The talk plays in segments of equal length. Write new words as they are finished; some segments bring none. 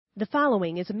The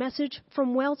following is a message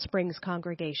from Wellsprings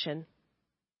Congregation.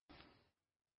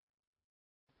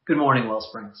 Good morning,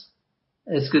 Wellsprings.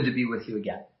 It's good to be with you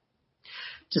again.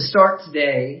 To start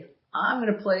today, I'm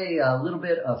going to play a little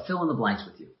bit of fill in the blanks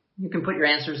with you. You can put your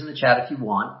answers in the chat if you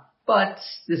want, but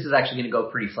this is actually going to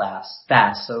go pretty fast,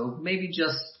 so maybe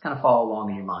just kind of follow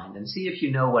along in your mind and see if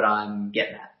you know what I'm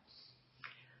getting at.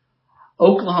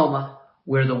 Oklahoma,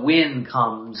 where the wind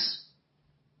comes,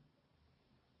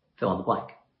 fill in the blank.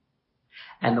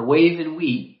 And the wave in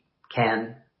wheat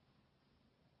can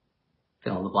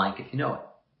fill in the blank if you know it.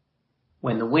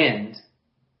 When the wind,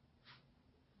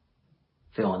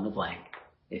 fill in the blank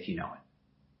if you know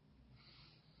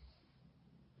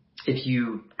it. If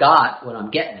you got what I'm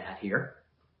getting at here,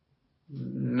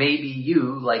 maybe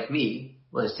you, like me,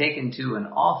 was taken to an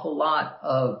awful lot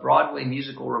of Broadway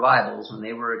musical revivals when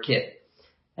they were a kid.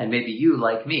 And maybe you,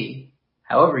 like me,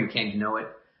 however you came to know it,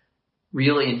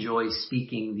 really enjoy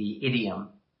speaking the idiom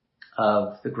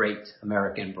of the great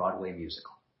American Broadway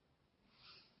musical.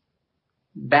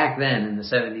 Back then in the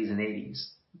 70s and 80s,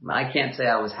 I can't say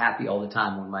I was happy all the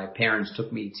time when my parents took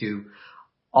me to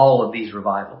all of these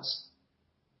revivals.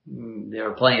 There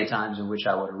were plenty of times in which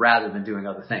I would have rather been doing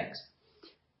other things.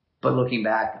 But looking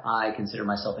back, I consider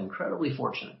myself incredibly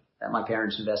fortunate that my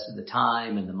parents invested the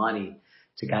time and the money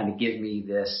to kind of give me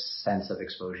this sense of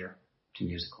exposure to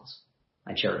musicals.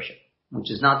 I cherish it. Which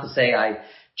is not to say I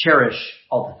cherish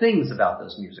all the things about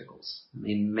those musicals. I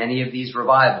mean, many of these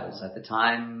revivals at the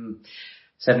time,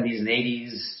 70s and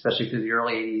 80s, especially through the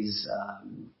early 80s,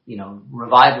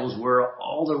 revivals were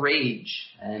all the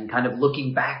rage. And kind of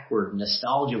looking backward,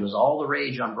 nostalgia was all the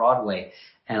rage on Broadway.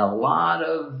 And a lot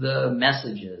of the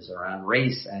messages around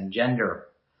race and gender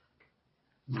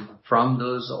from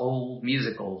those old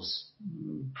musicals,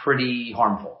 pretty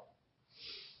harmful.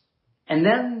 And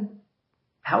then,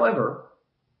 however,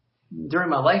 during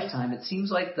my lifetime, it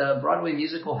seems like the Broadway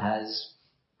musical has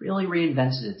really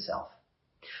reinvented itself.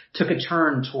 Took a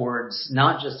turn towards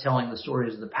not just telling the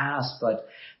stories of the past, but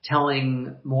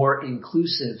telling more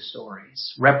inclusive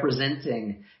stories,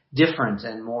 representing different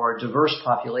and more diverse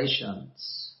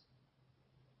populations.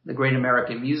 The Great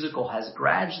American Musical has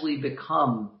gradually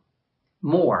become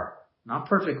more, not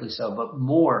perfectly so, but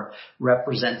more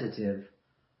representative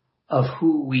of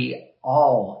who we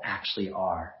all actually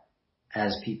are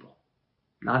as people,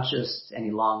 not just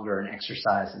any longer an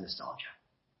exercise in nostalgia.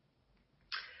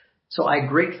 So I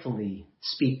gratefully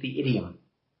speak the idiom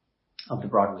of the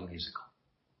Broadway musical.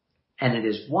 And it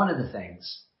is one of the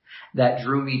things that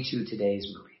drew me to today's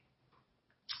movie.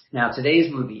 Now,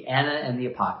 today's movie, Anna and the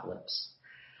Apocalypse,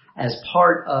 as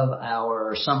part of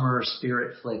our summer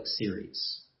SpiritFlix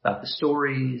series about the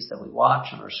stories that we watch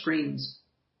on our screens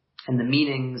and the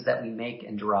meanings that we make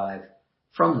and derive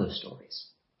from those stories.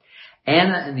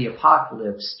 Anna and the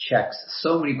Apocalypse checks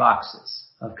so many boxes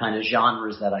of kind of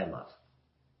genres that I love.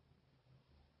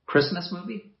 Christmas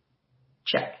movie?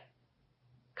 Check.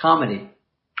 Comedy?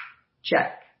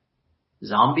 Check.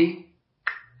 Zombie?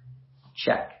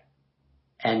 Check.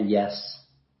 And yes,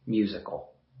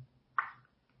 musical.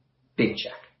 Big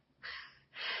check.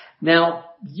 Now,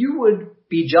 you would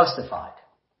be justified.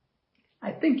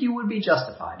 I think you would be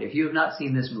justified if you have not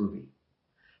seen this movie.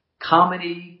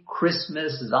 Comedy,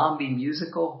 Christmas, zombie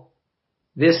musical.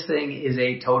 This thing is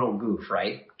a total goof,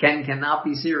 right? Ken cannot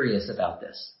be serious about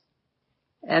this.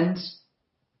 And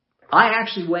I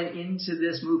actually went into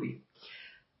this movie.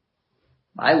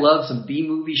 I love some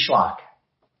B-movie schlock,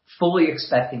 fully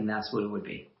expecting that's what it would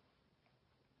be.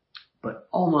 But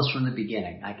almost from the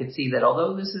beginning, I could see that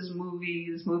although this movie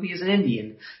is an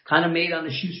Indian, kind of made on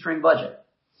a shoestring budget,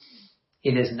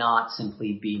 it is not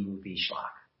simply B-movie schlock.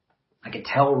 I could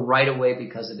tell right away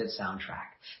because of its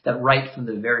soundtrack that right from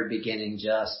the very beginning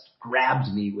just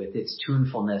grabbed me with its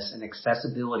tunefulness and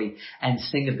accessibility and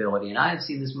singability. And I have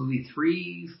seen this movie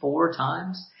 3-4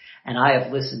 times, and I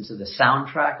have listened to the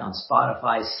soundtrack on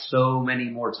Spotify so many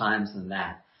more times than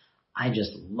that. I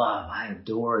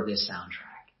adore this soundtrack.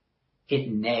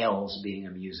 It nails being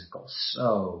a musical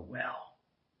so well,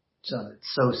 so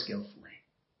skillfully.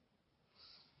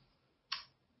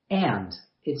 And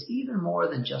it's even more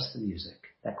than just the music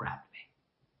that grabbed me.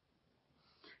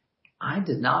 I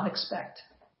did not expect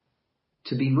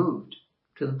to be moved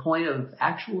to the point of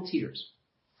actual tears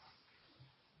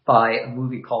by a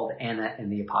movie called Anna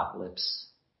and the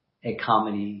Apocalypse, a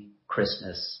comedy,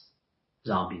 Christmas,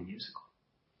 zombie musical.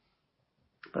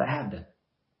 But I have been.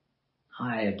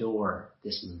 I adore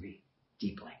this movie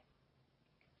deeply.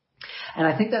 And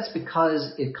I think that's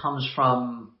because it comes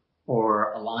from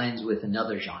or aligns with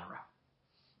another genre.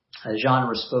 A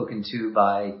genre spoken to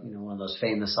by, one of those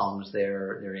famous songs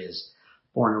there is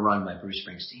Born to Run by Bruce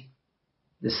Springsteen.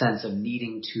 The sense of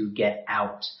needing to get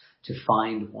out, to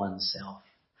find oneself,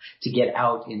 to get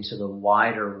out into the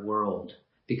wider world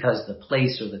because the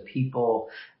place or the people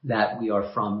that we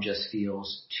are from just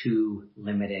feels too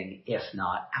limiting, if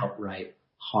not outright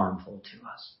harmful to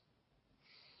us.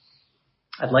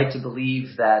 I'd like to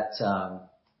believe that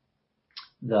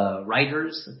the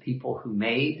writers, the people who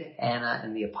made Anna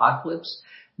and the Apocalypse,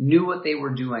 knew what they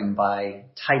were doing by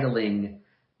titling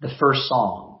the first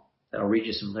song that I'll read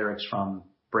you some lyrics from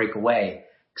Breakaway,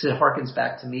 because it harkens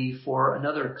back to me for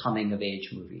another coming-of-age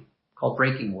movie called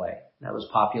Breaking Away. That was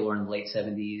popular in the late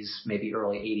 70s, maybe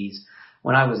early 80s,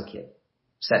 when I was a kid,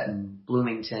 set in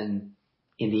Bloomington,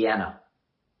 Indiana.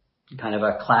 Kind of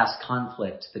a class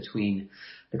conflict between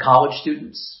the college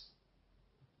students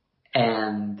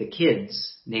and the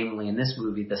kids, namely in this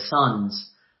movie, the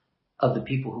sons of the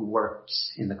people who worked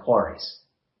in the quarries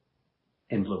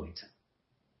in Bloomington,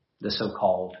 the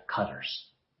so-called cutters.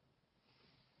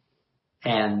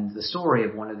 And the story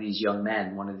of one of these young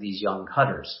men, one of these young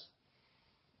cutters,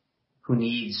 who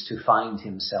needs to find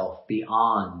himself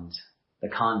beyond the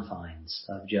confines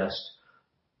of just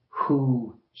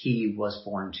who he was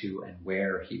born to and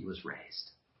where he was raised.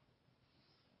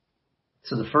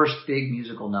 So the first big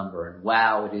musical number, and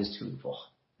wow, it is tuneful,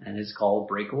 and it's called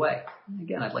Breakaway.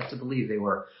 Again, I'd like to believe they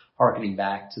were hearkening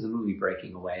back to the movie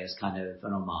Breaking Away as kind of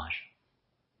an homage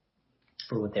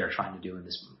for what they're trying to do in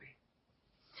this movie.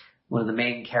 One of the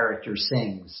main characters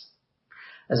sings,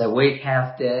 "As I wake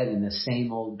half dead in the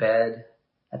same old bed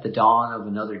at the dawn of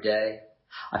another day,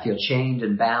 I feel chained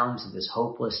and bound to this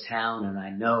hopeless town, and I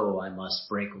know I must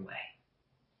break away."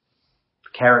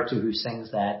 The character who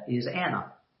sings that is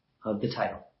Anna of the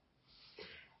title.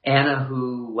 Anna,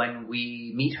 who, when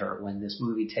we meet her, when this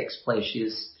movie takes place, she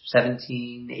is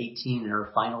 17, 18 in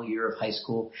her final year of high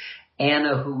school.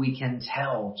 Anna, who we can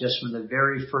tell just from the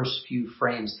very first few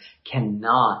frames,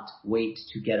 cannot wait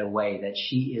to get away, that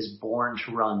she is born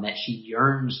to run, that she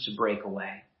yearns to break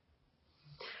away,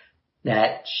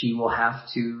 that she will have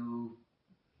to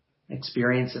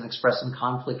experience and express some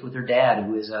conflict with her dad,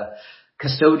 who is a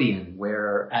custodian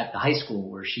at the high school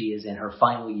where she is in her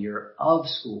final year of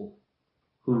school,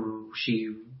 who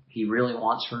he really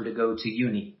wants her to go to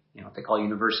uni, what they call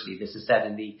university. This is set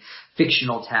in the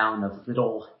fictional town of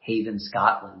Little Haven,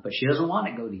 Scotland, but she doesn't want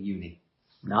to go to uni.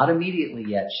 Not immediately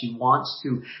yet. She wants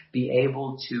to be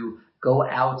able to go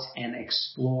out and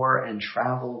explore and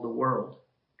travel the world.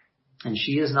 And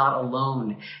she is not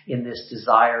alone in this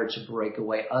desire to break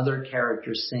away. Other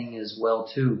characters sing as well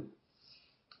too.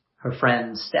 Her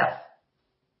friend Steph,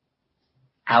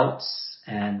 out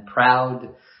and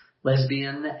proud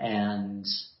lesbian and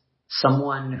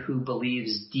someone who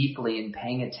believes deeply in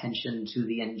paying attention to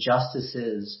the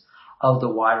injustices of the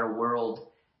wider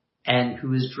world and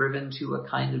who is driven to a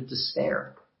kind of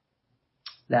despair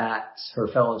that her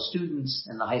fellow students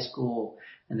in the high school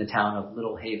in the town of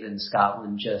Little Haven,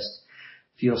 Scotland, just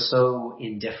feel so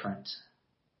indifferent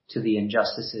to the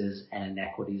injustices and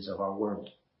inequities of our world.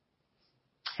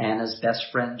 Anna's best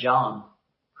friend, John,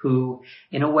 who,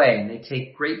 in a way, and they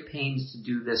take great pains to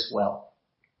do this well,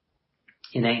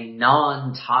 in a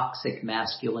non-toxic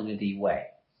masculinity way,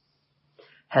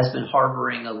 has been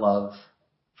harboring a love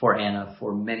for Anna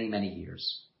for many, many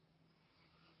years,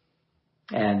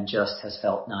 and just has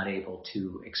felt not able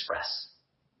to express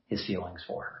his feelings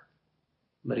for her.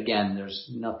 But again,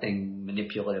 there's nothing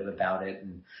manipulative about it.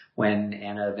 And when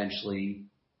Anna eventually,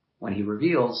 when he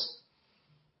reveals,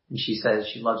 and she says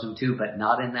she loves him too, but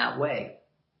not in that way,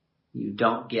 you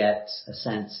don't get a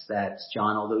sense that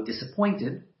John, although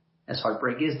disappointed, as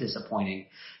heartbreak is disappointing,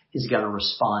 is going to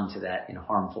respond to that in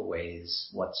harmful ways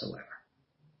whatsoever.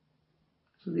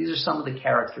 So these are some of the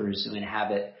characters who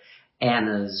inhabit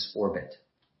Anna's orbit.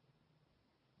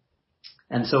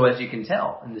 And so as you can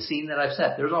tell in the scene that I've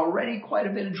set, there's already quite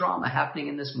a bit of drama happening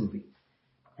in this movie.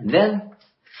 And then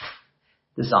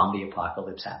the zombie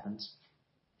apocalypse happens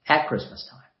at Christmas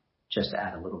time, just to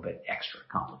add a little bit extra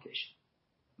complication.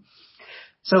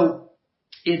 So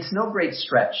it's no great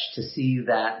stretch to see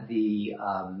that the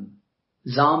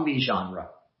zombie genre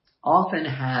often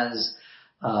has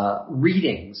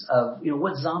readings of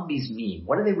what zombies mean.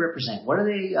 What do they represent? What are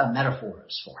they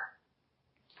metaphors for?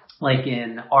 Like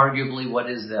in arguably what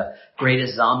is the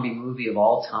greatest zombie movie of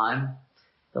all time,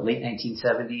 the late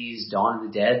 1970s, Dawn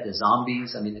of the Dead, the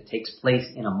zombies. It takes place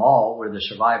in a mall where the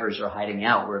survivors are hiding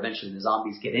out, where eventually the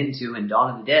zombies get into. In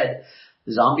Dawn of the Dead,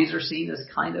 the zombies are seen as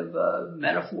kind of a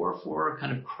metaphor for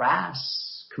kind of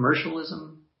crass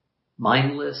commercialism,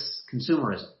 mindless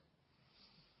consumerism.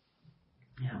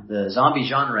 The zombie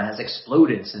genre has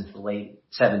exploded since the late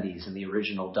 70s and the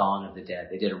original Dawn of the Dead.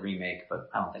 They did a remake, but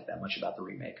I don't think that much about the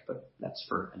remake, but that's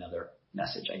for another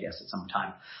message, I guess, at some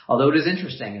time. Although it is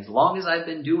interesting, as long as I've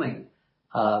been doing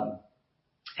and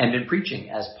been preaching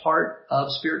as part of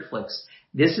SpiritFlix,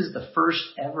 this is the first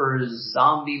ever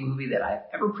zombie movie that I've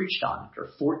ever preached on after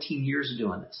 14 years of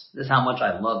doing this. This is how much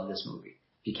I love this movie,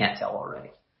 if you can't tell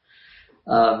already.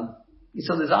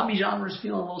 So the zombie genre is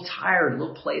feeling a little tired, a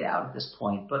little played out at this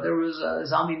point. But there was a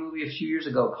zombie movie a few years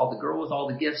ago called The Girl with All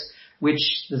the Gifts, which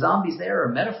the zombies there are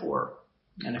a metaphor,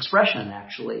 an expression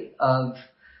actually, of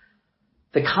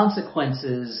the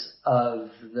consequences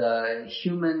of the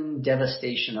human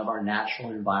devastation of our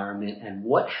natural environment and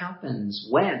what happens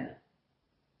when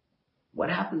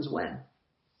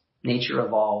nature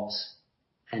evolves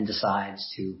and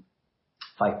decides to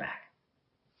fight back.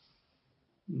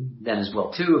 Then as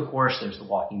well, too, of course, there's The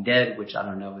Walking Dead, which I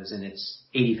don't know is in its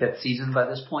 85th season by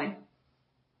this point.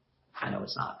 I know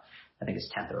it's not. I think it's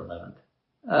 10th or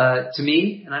 11th. To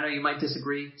me, and I know you might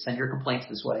disagree, send your complaints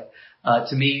this way.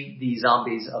 To me, the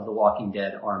zombies of The Walking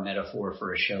Dead are a metaphor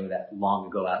for a show that long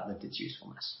ago outlived its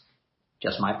usefulness.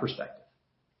 Just my perspective.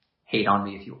 Hate on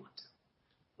me if you want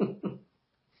to.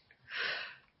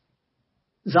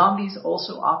 Zombies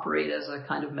also operate as a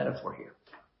kind of metaphor here.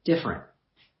 Different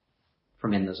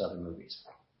from in those other movies.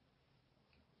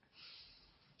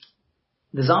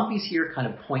 The zombies here kind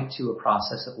of point to a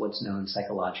process of what's known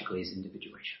psychologically as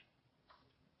individuation.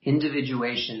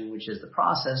 Individuation, which is the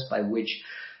process by which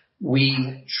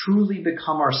we truly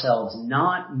become ourselves,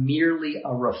 not merely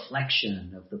a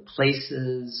reflection of the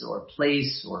places or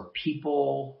place or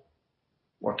people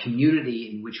or community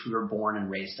in which we were born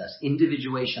and raised us.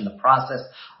 Individuation, the process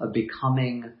of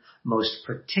becoming most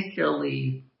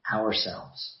particularly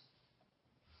ourselves.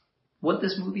 What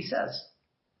this movie says,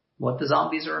 what the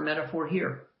zombies are a metaphor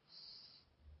here,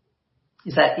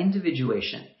 is that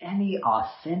individuation, any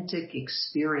authentic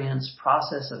experience,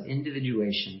 process of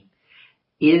individuation,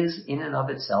 is in and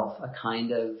of itself a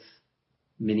kind of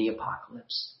mini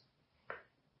apocalypse.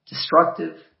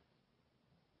 Destructive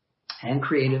and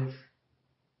creative,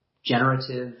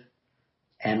 generative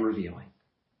and revealing.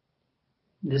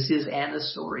 This is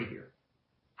Anna's story here.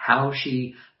 How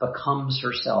she becomes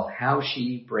herself, how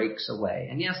she breaks away.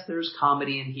 And yes, there's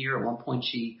comedy in here. At one point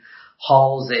she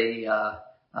hauls a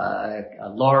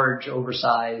large,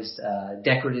 oversized,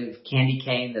 decorative candy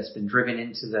cane that's been driven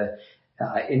into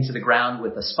the ground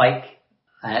with a spike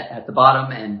at the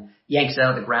bottom and yanks it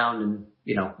out of the ground and,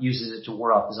 uses it to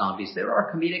ward off the zombies. There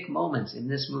are comedic moments in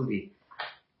this movie.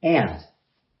 And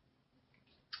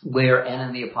where Anna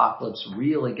and the Apocalypse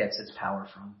really gets its power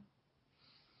from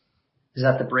is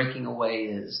that the breaking away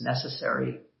is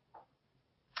necessary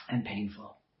and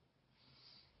painful.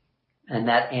 And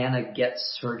that Anna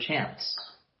gets her chance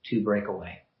to break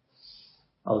away.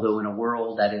 Although in a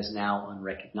world that is now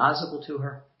unrecognizable to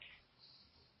her,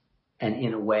 and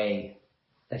in a way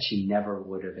that she never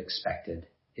would have expected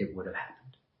it would have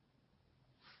happened.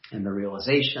 And the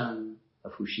realization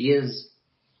of who she is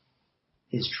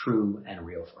true and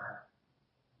real for her,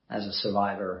 as a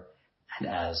survivor and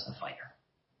as a fighter.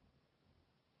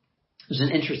 There's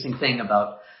an interesting thing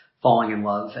about falling in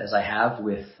love, as I have,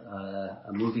 with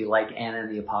a movie like Anna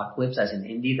and the Apocalypse as an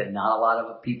indie that not a lot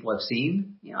of people have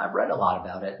seen. I've read a lot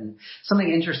about it, and something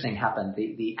interesting happened.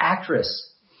 The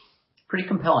actress, pretty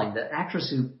compelling, the actress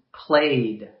who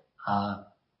played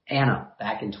Anna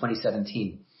back in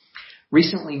 2017,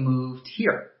 recently moved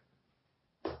here.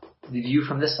 The view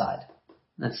from this side.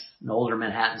 That's an older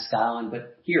Manhattan skyline,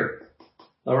 but here,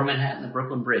 Lower Manhattan, the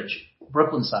Brooklyn Bridge,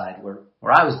 Brooklyn side, where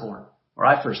I was born, where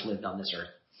I first lived on this earth.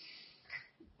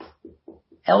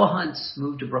 Ella Hunt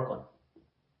moved to Brooklyn.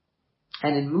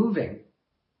 And in moving,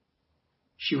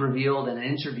 she revealed in an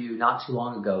interview not too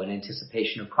long ago in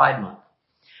anticipation of Pride Month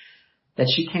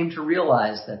that she came to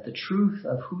realize that the truth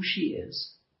of who she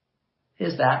is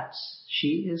that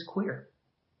she is queer.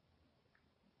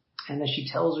 And as she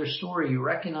tells her story, you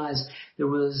recognize there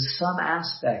was some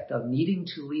aspect of needing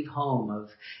to leave home, of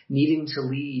needing to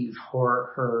leave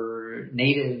her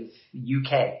native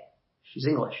UK. She's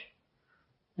English.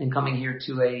 And coming here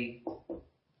to a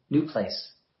new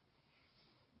place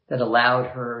that allowed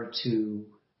her to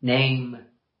name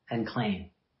and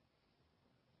claim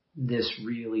this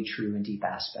really true and deep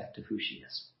aspect of who she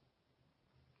is.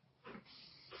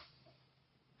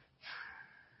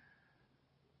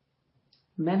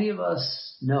 Many of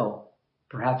us know,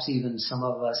 perhaps even some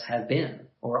of us have been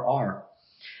or are,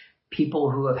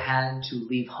 people who have had to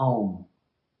leave home,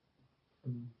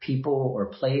 people or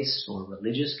place or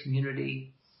religious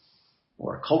community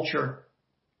or culture,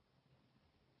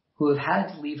 who have had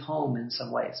to leave home in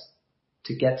some ways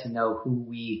to get to know who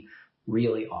we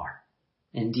really are.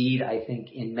 Indeed, I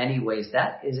think in many ways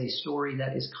that is a story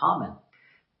that is common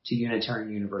to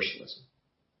Unitarian Universalism.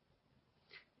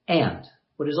 And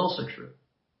what is also true,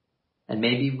 and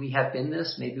maybe we have been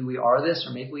this, maybe we are this,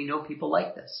 or maybe we know people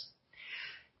like this.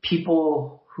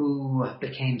 People who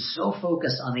became so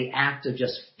focused on the act of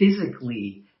just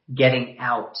physically getting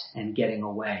out and getting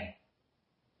away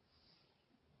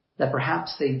that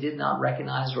perhaps they did not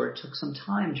recognize, or it took some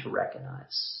time to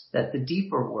recognize, that the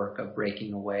deeper work of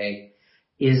breaking away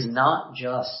is not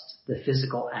just the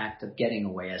physical act of getting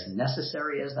away, as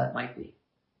necessary as that might be,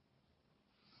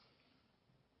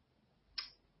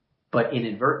 but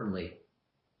inadvertently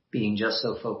being just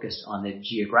so focused on the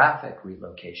geographic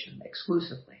relocation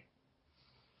exclusively,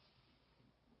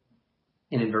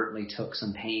 inadvertently took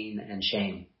some pain and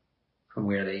shame from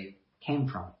where they came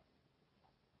from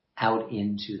out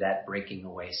into that breaking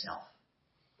away self.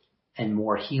 And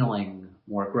more healing,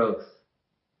 more growth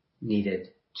needed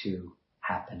to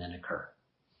happen and occur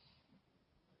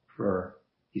for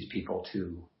these people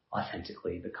to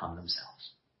authentically become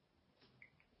themselves.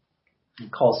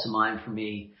 It calls to mind for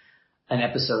me an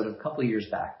episode of a couple of years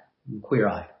back, Queer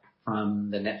Eye, from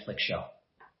the Netflix show.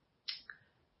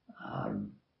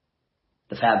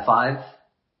 The Fab Five,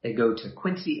 they go to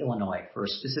Quincy, Illinois for a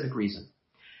specific reason.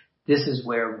 This is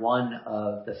where one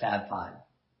of the Fab Five,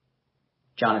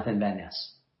 Jonathan Van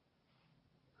Ness,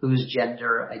 whose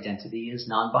gender identity is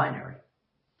non-binary,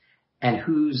 and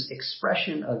whose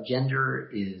expression of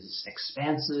gender is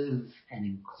expansive and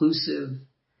inclusive,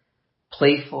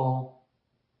 playful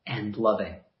and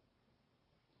loving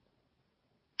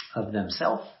of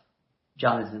themselves,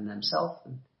 Jonathan themselves.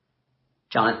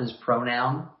 Jonathan's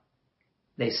pronoun,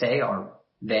 they say, are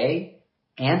they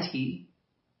and he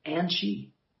and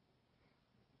she.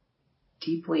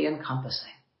 Deeply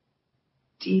encompassing,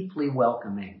 deeply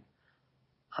welcoming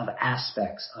of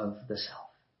aspects of the self,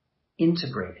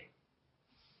 integrating.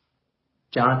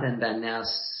 Jonathan Van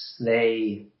Ness,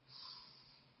 they,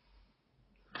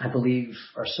 I believe,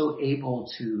 are so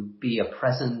able to be a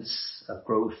presence of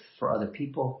growth for other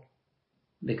people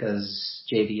because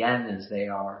JVN, as they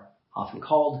are often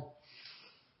called,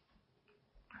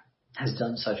 has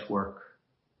done such work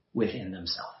within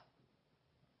themselves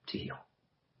to heal.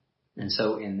 And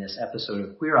so in this episode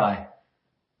of Queer Eye,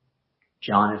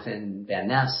 Jonathan Van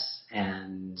Ness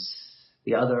and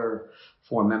the other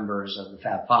 4 members of the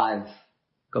Fab Five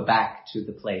go back to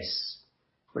the place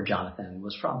where Jonathan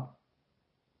was from.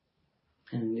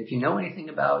 And if you know anything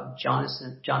about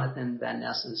Jonathan Van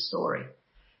Ness's story,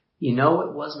 you know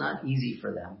it was not easy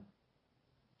for them.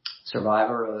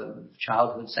 Survivor of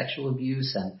childhood sexual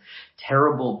abuse and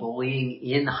terrible bullying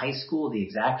in high school, the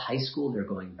exact high school they're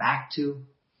going back to.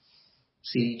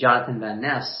 See, Jonathan Van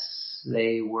Ness,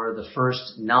 they were the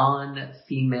first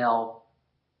non-female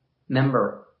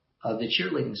member of the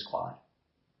cheerleading squad.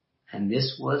 And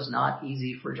this was not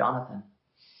easy for Jonathan.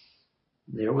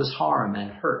 There was harm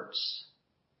and hurts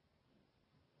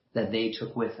that they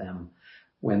took with them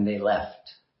when they left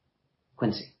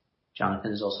Quincy.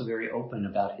 Jonathan is also very open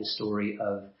about his story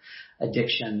of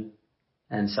addiction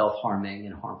and self-harming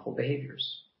and harmful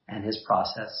behaviors, and his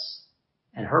process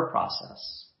and her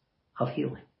process of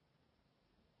healing.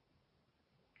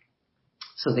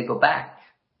 So they go back,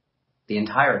 the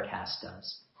entire cast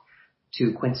does,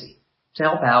 to Quincy to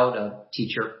help out a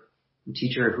teacher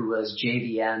who was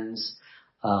JVN's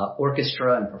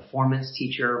orchestra and performance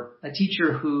teacher, a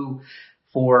teacher who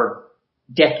for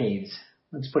decades,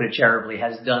 let's put it charitably,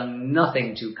 has done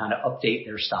nothing to kind of update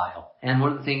their style. And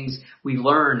one of the things we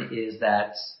learn is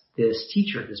that this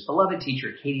teacher, this beloved teacher,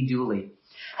 Katie Dooley,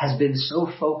 has been so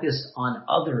focused on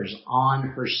others, on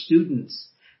her students,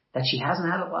 that she hasn't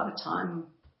had a lot of time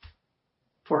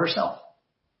for herself.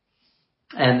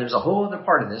 And there's a whole other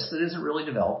part of this that isn't really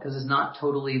developed because it's not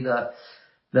totally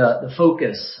the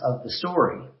focus of the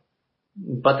story.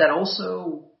 But that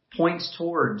also points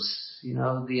towards,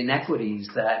 the inequities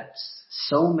that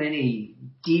so many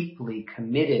deeply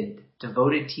committed,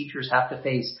 devoted teachers have to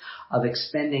face of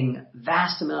expending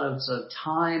vast amounts of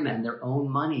time and their own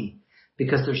money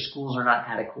because their schools are not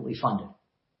adequately funded.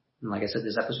 And like I said,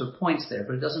 this episode points there,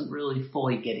 but it doesn't really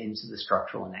fully get into the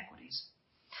structural inequities.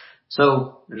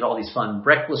 So there's all these fun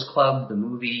Breakfast Club, the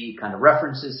movie kind of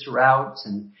references throughout,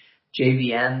 and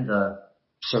JVN, the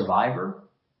survivor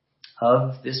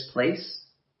of this place.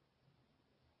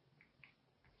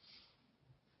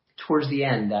 Towards the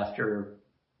end, after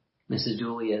Mrs.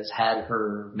 Dooley has had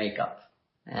her makeup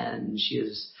and she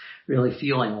is really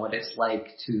feeling what it's like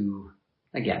to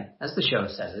Again, as the show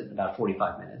says it, about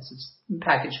 45 minutes. It's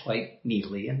packaged quite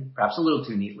neatly and perhaps a little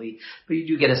too neatly, but you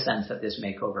do get a sense that this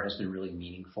makeover has been really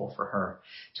meaningful for her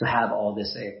to have all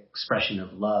this expression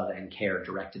of love and care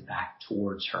directed back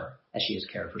towards her as she has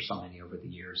cared for so many over the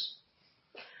years.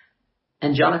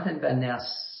 And Jonathan Van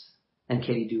Ness and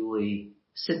Katie Dooley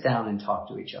sit down and talk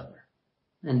to each other.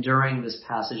 And during this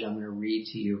passage I'm going to read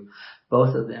to you,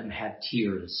 both of them have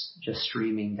tears just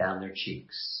streaming down their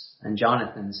cheeks. And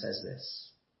Jonathan says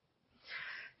this: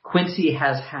 Quincy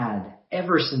has had,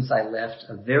 ever since I left,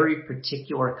 a very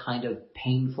particular kind of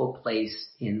painful place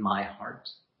in my heart.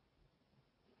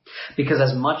 Because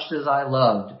as much as I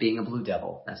loved being a Blue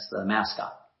Devil, that's the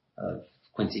mascot of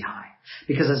Quincy High,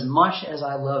 because as much as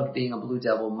I loved being a Blue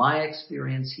Devil, my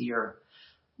experience here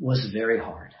was very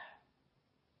hard.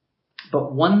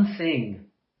 But one thing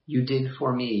you did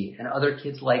for me and other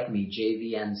kids like me,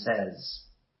 JVN says,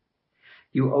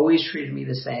 you always treated me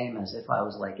the same as if I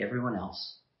was like everyone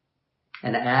else.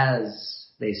 And as,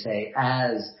 they say,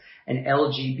 as an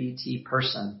LGBT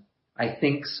person, I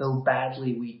think so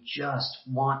badly we just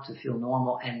want to feel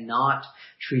normal and not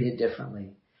treated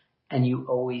differently. And you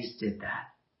always did that.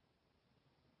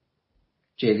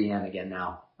 JVN again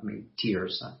now.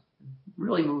 Tears.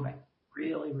 Really moving.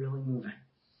 Really, really moving.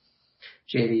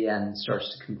 JVN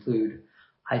starts to conclude,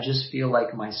 I just feel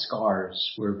like my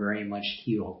scars were very much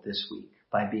healed this week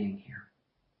by being here.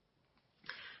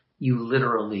 You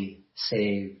literally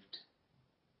saved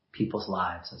people's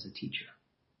lives as a teacher,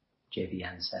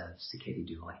 JVN says to Katie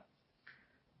Dooley.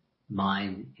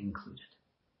 Mine included.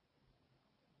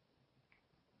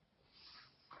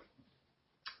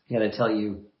 I gotta tell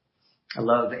you, I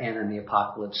love Anna and the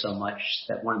Apocalypse so much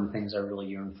that one of the things I really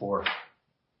yearn for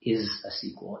is a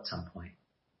sequel at some point.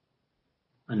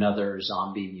 Another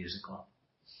zombie musical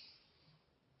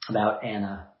about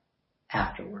Anna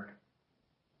afterward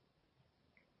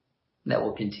that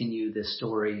will continue this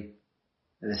story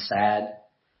that is sad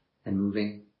and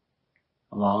moving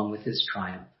along with its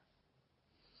triumph.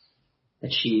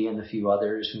 That she and the few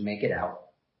others who make it out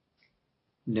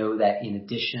know that in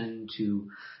addition to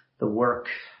the work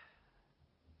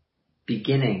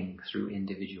beginning through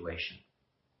individuation,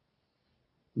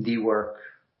 the work,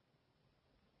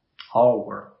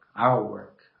 our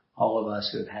work, all of us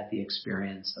who have had the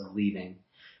experience of leaving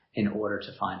in order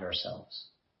to find ourselves.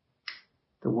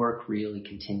 The work really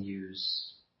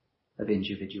continues of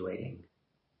individuating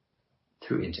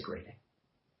through integrating.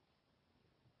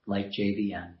 Like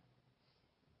JVN,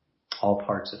 all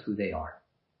parts of who they are.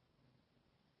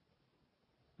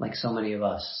 Like so many of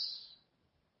us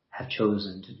have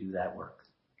chosen to do that work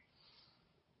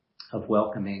of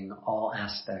welcoming all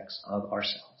aspects of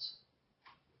ourselves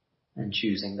and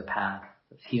choosing the path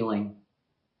of healing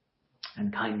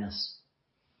and kindness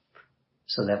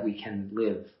so that we can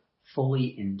live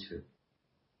fully into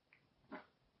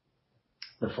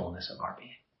the fullness of our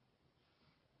being.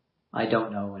 I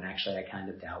don't know, and actually I kind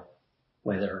of doubt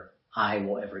whether I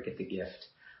will ever get the gift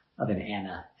of an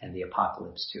Anna and the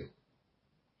Apocalypse too.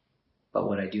 But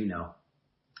what I do know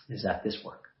is that this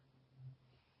work,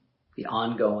 the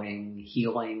ongoing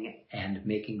healing and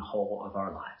making whole of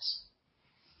our lives,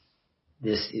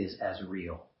 this is as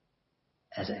real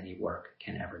as any work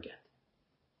can ever get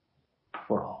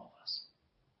for all of us.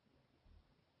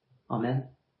 Amen.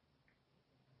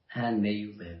 And may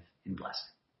you live in blessing.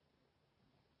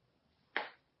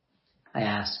 I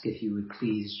ask if you would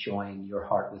please join your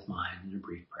heart with mine in a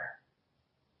brief prayer.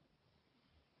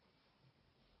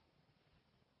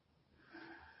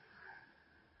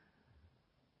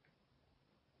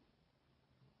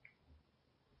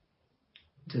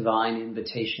 Divine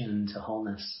invitation to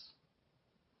wholeness,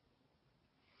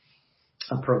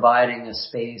 of providing a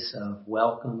space of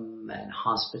welcome and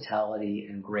hospitality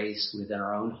and grace within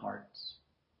our own hearts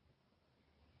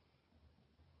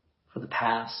for the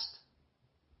past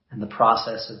and the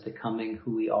process of becoming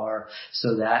who we are,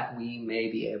 so that we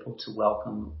may be able to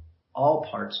welcome all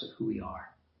parts of who we are.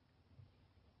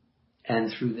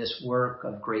 And through this work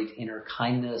of great inner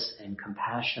kindness and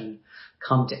compassion,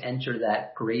 come to enter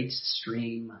that great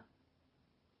stream,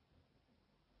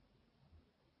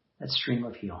 that stream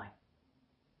of healing.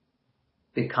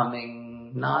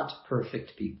 Becoming not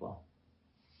perfect people,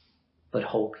 but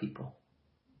whole people.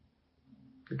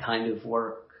 The kind of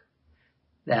work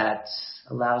that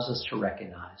allows us to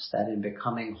recognize that in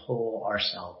becoming whole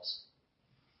ourselves,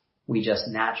 we just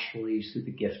naturally, through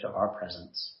the gift of our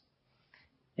presence,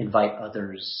 invite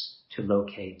others to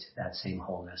locate that same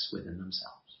wholeness within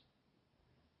themselves.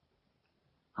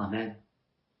 Amen.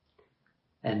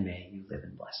 And may you live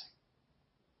in blessing.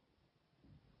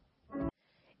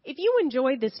 If you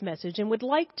enjoyed this message and would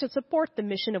like to support the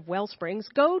mission of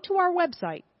Wellsprings, go to our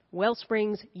website,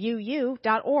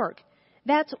 wellspringsuu.org.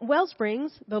 That's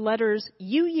Wellsprings, the letters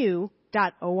uu.org.